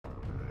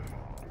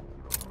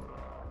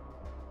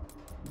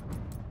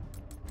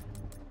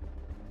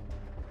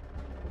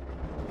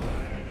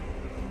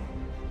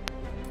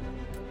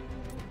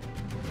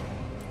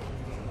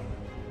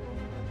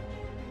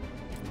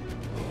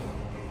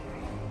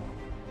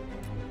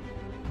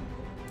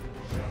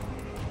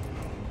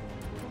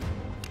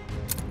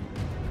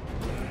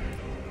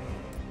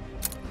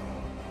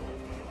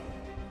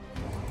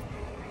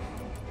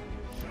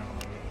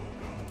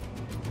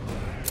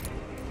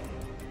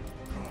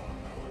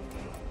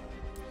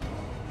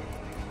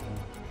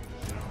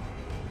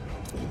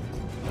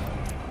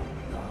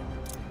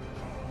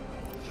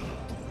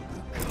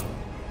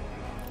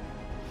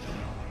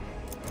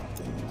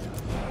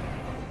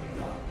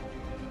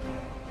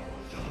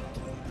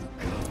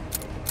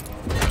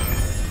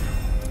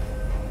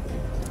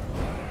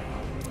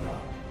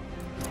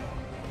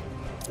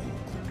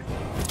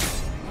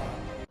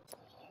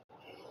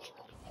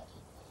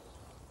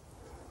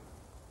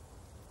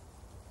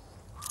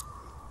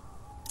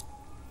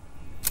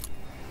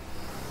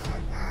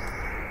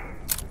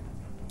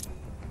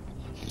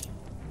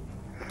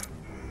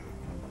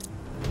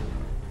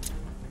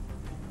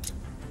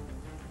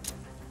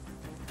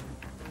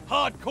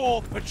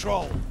Hardcore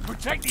patrol.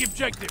 Protect the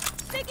objective.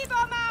 Sticky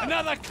bomb out!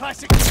 Another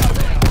classic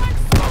showdown.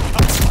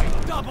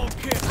 Double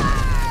kill.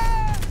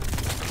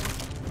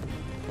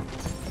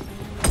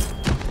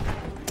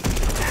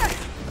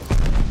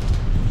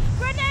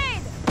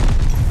 Grenade!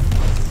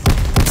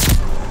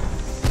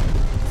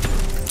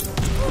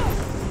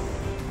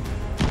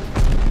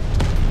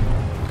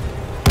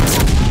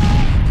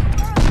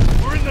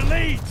 We're in the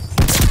lead.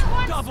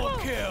 One Double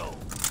swoop. kill.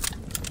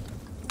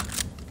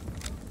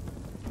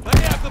 They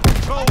have the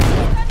patrol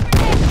zone.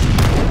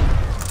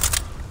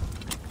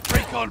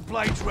 Recon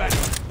planes ready.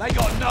 They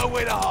got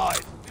nowhere to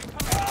hide.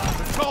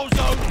 Patrol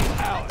zone is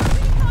ours.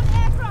 Recon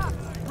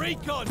aircraft!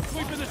 Recon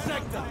sweeping the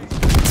sector.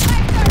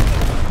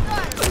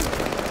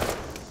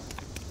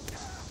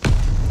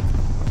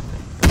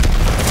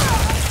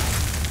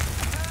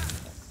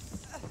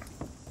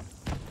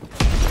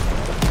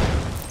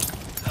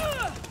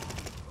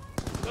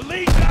 The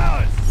lead's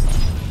ours.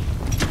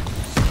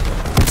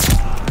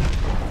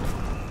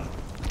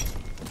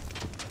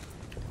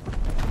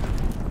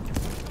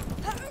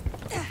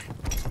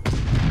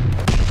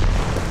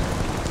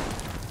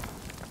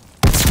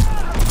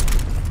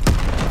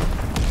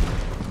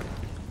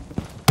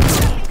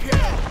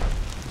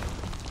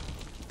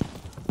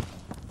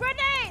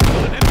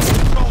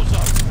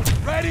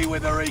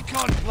 With the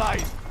recon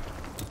plane!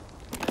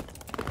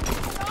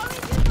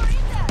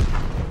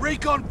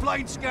 Recon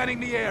plane scanning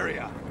the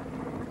area.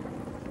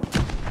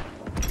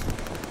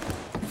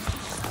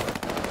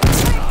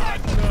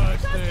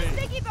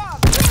 Sticky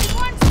bomb!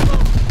 One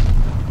swoop!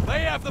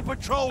 They have the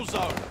patrol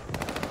zone.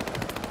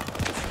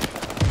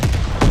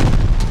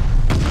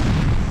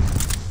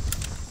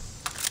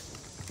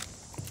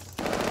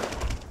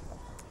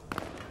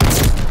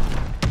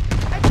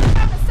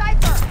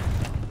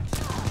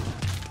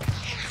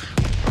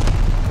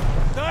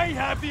 They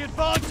have the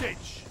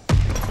advantage.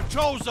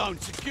 Patrol zone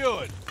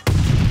secured.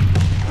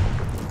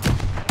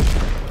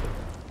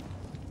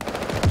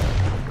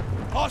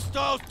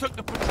 Hostiles took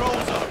the patrol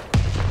zone.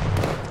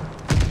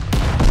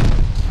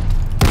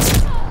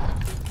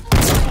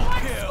 Double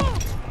kill.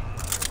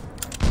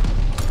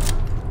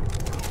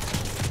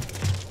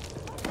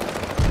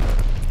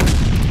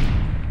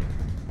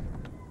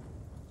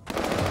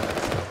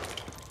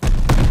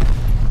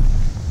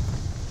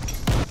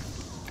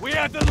 We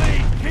have the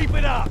lead. Keep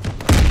it up.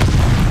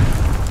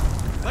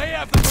 They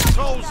have the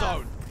patrol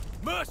zone.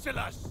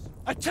 Merciless!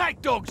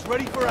 Attack dogs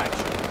ready for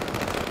action.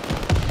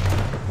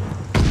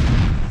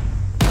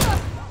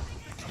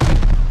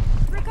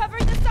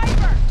 Recovered the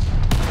cipher!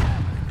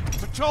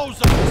 Patrol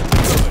zone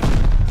secured.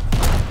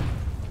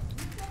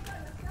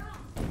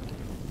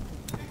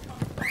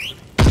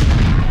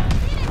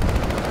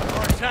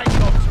 Our attack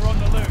dogs are on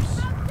the loose.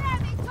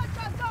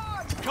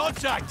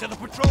 Contact to the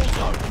patrol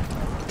zone.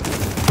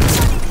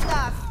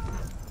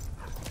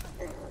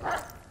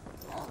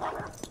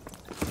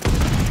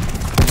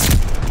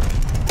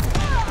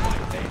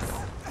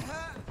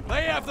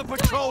 They have the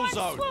patrol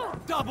zone.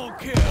 Double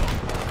kill.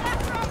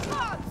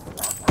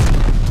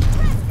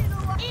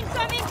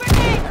 Incoming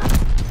grenade!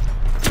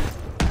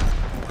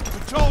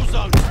 Patrol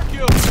zone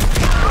secured.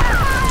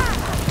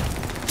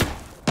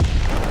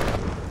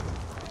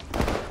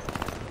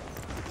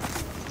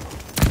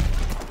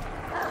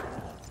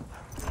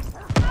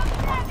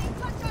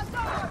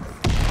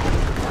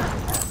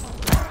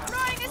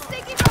 Throwing a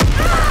sticky bomb!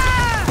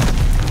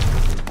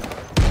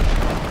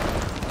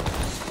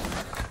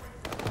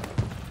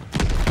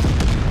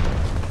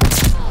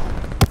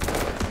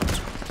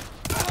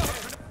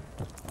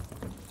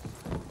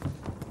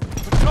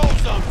 Patrol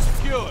zone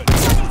secured.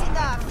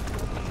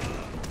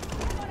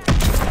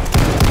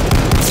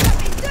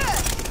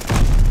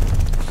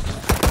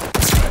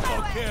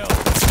 Triple kill.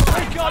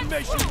 Recon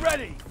mission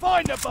ready.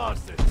 Find the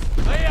bastards.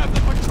 They have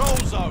the patrol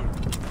zone.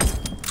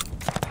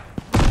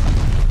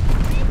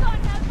 Recon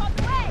now on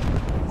the way!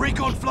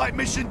 Recon flight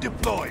mission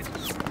deployed.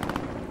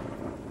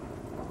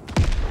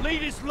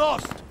 Lead is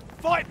lost.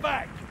 Fight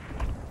back.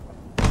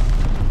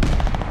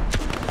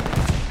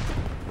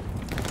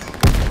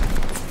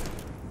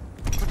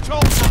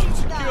 Patrol zone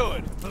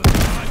secured.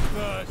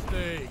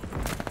 Bloodthirsty.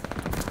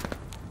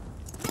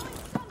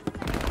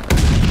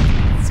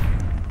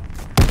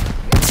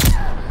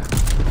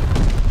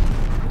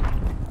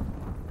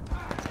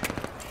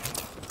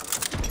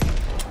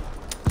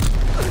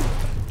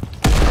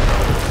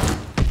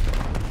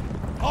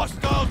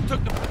 Hostiles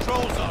took the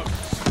patrol zone.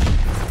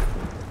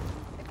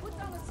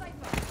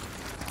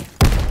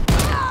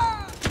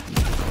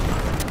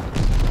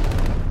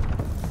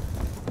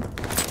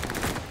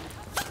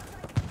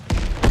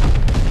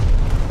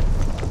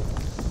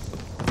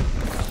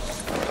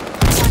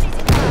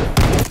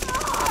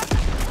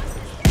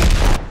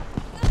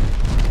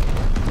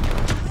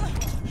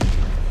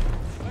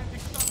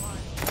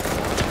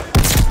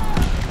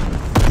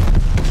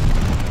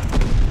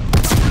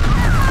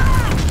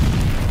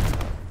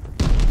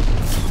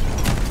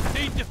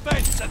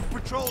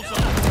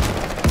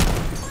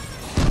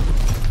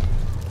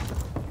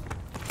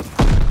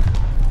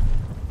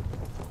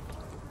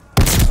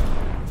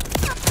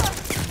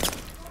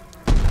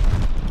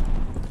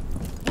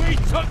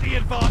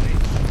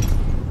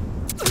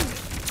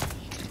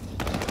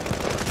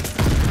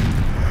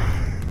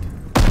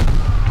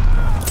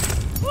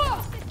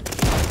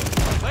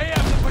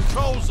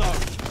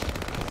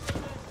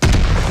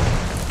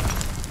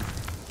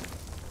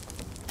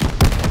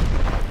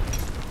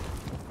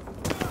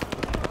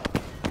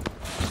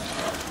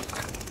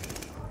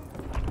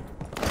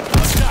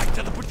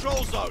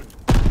 patrol zone.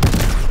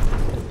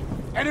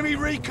 Enemy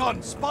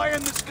recon, spy in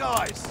the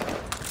skies.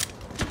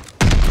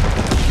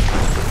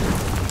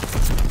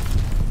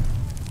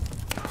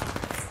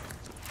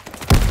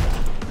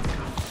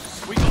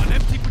 We got an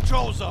empty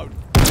patrol zone.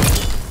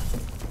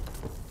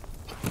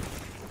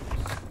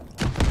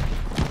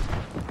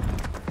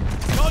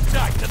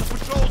 Contact to the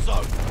patrol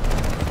zone.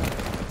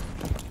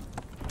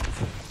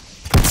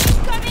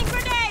 Incoming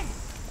grenade!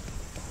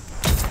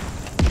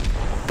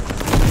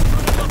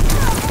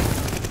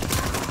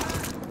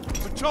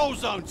 Patrol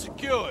zone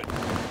secured.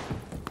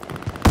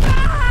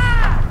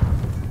 Ah!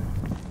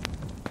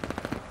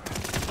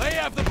 They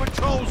have the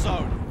patrol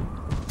zone.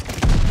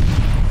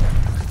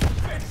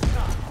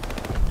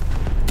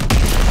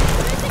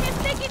 Using a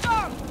sticky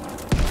bomb!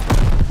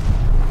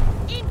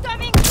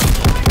 Incoming!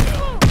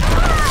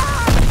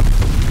 Ah!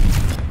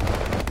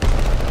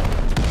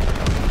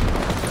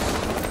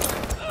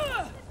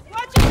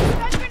 Watch it!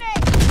 Stun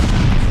grenade!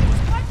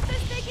 Watch the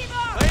sticky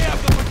bomb! They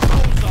have the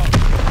patrol zone.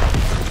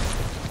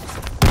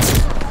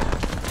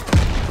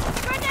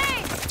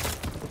 Grenade!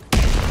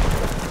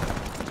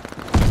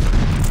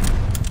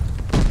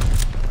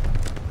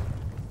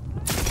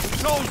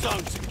 Patrol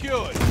zone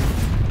secured.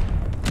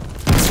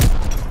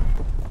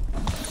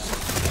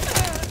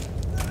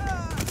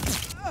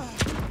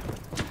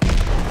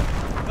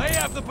 They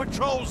have the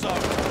patrol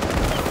zone.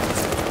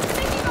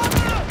 Sticky bomb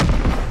out!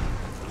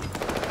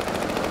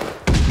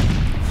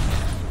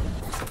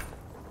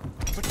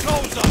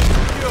 Patrol zone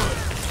secured.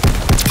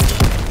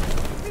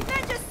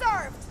 Revenge is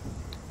served!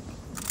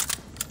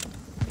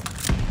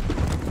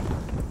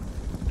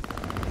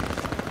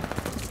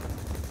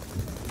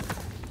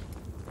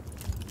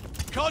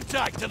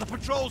 Contact to the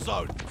patrol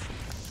zone.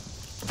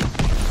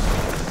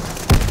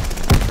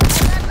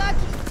 I'm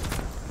lucky!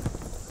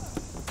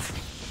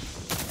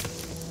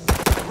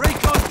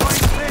 Recon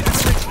planes cleared to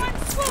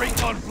mission.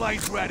 Recon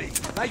planes ready.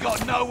 They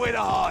got nowhere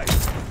to hide.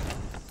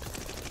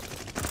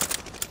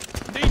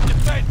 Need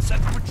defense at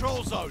the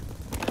patrol zone.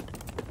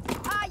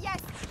 Ah yes!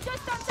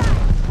 Just on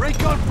time!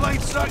 Recon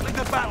planes circling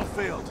the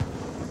battlefield.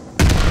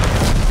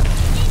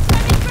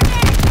 Incoming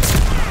grenade!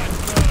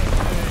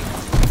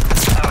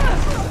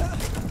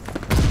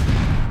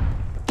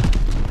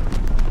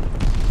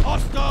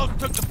 Hostiles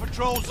took the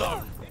patrol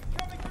zone.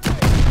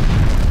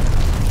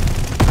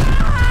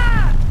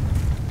 Ah!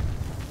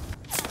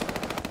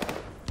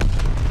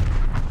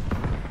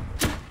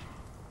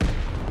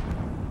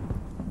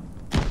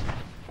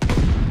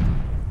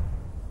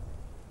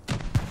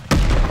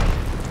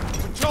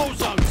 Patrol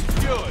zone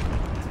secured.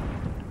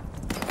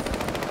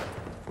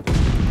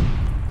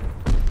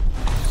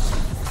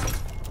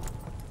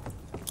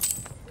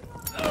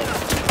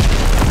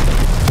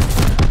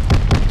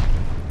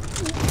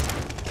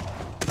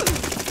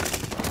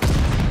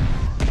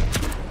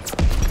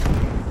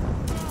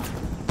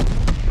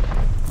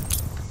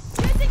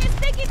 Using a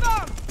sticky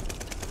bomb!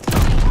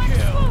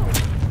 Kill.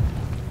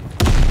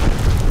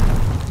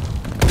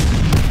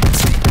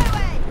 My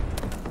way!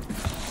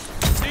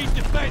 Need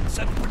defense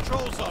at the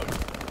patrol zone.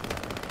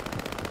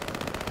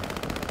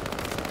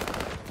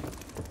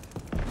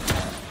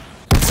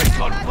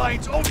 Recon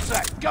planes all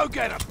set. Go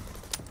get them.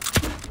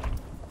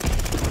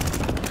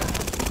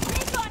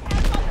 Recon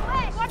has on the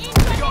way! Got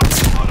Incoming!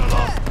 on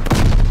aloft.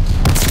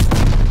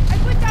 I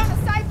put down a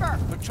cipher!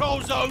 Patrol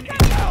zone is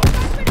Incoming! out.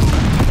 Stun grenade!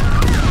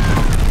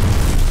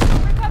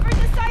 Recovered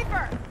the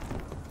cipher!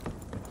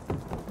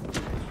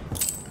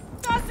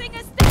 Tossing a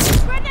sticky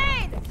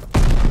grenade!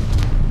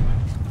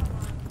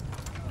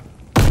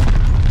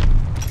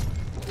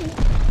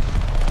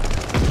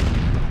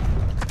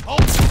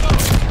 Hold the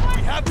zone.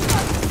 We have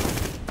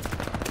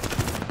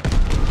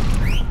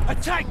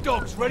attack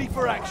dogs ready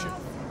for action.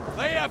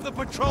 They have the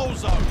patrol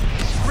zone.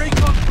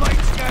 Recon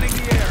planes scanning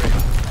the area.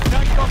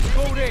 Attack dogs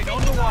called in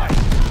on the way.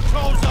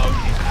 Patrol zone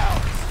is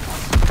out.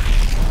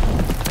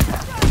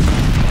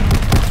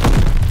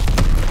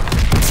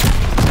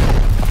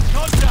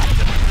 Contact at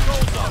the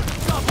patrol zone.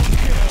 Double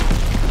kill.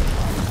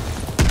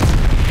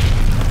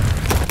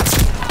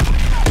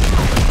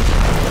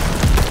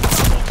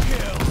 Double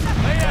kill.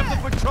 They have the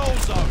patrol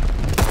zone.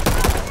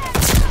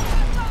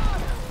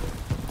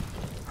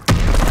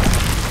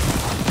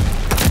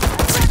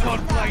 Recon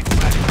planes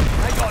ready.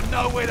 They got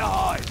nowhere to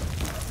hide.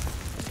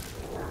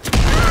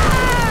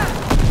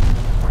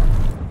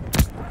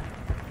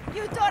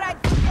 You thought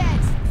I'd be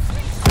dead!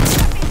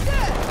 Got me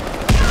good!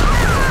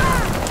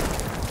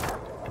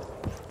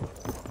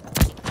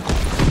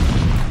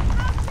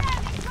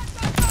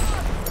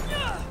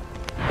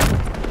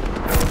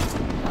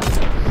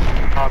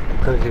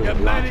 Because it You was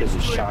locked as managed a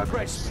to shot.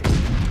 impress me.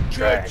 Good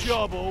Trash.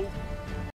 job, all.